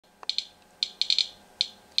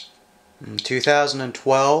In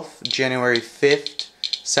 2012, January 5th,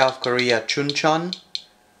 South Korea, Chuncheon.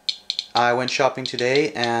 I went shopping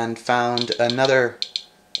today and found another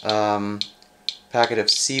packet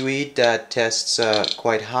of seaweed that tests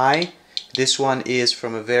quite high. This one is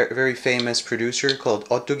from a very famous producer called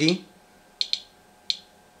Ottugi.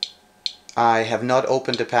 I have not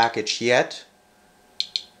opened the package yet.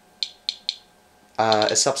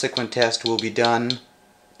 A subsequent test will be done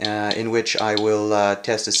in which I will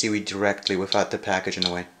test the seaweed directly without the package in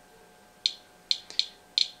the way.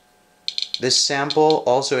 This sample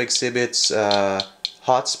also exhibits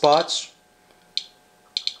hot spots.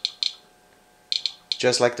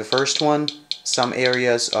 Just like the first one, some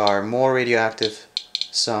areas are more radioactive,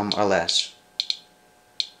 some are less.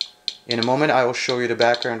 In a moment I will show you the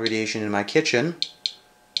background radiation in my kitchen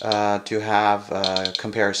to have a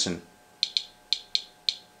comparison.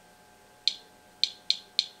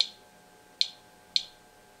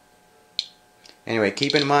 Anyway,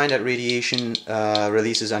 keep in mind that radiation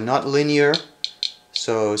releases are not linear,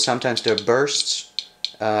 so sometimes there are bursts,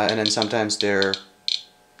 and then sometimes there are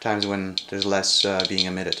times when there's less being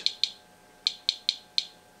emitted.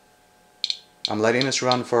 I'm letting this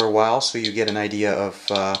run for a while so you get an idea of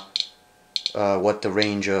what the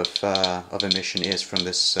range of emission is from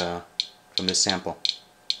this sample.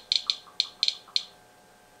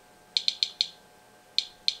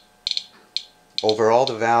 Overall,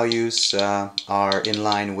 the values are in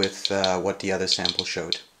line with what the other sample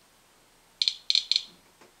showed.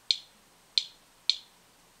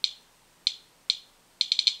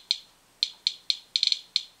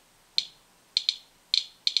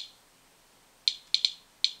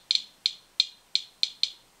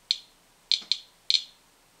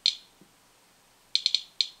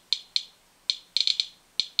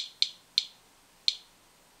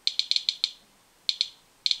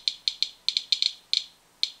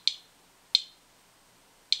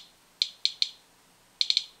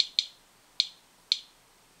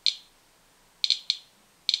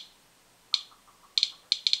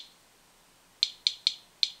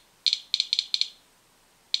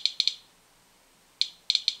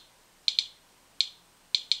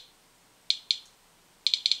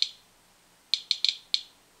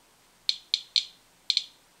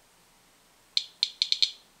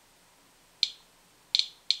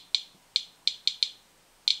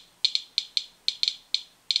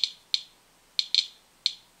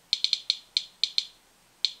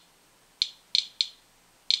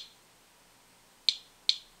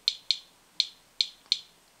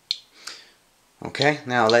 Okay,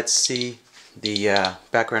 now let's see the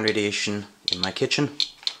background radiation in my kitchen.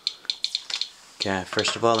 Okay,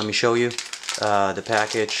 first of all, let me show you. The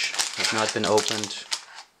package has not been opened.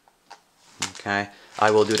 Okay,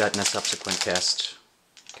 I will do that in a subsequent test.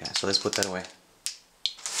 Okay, so let's put that away.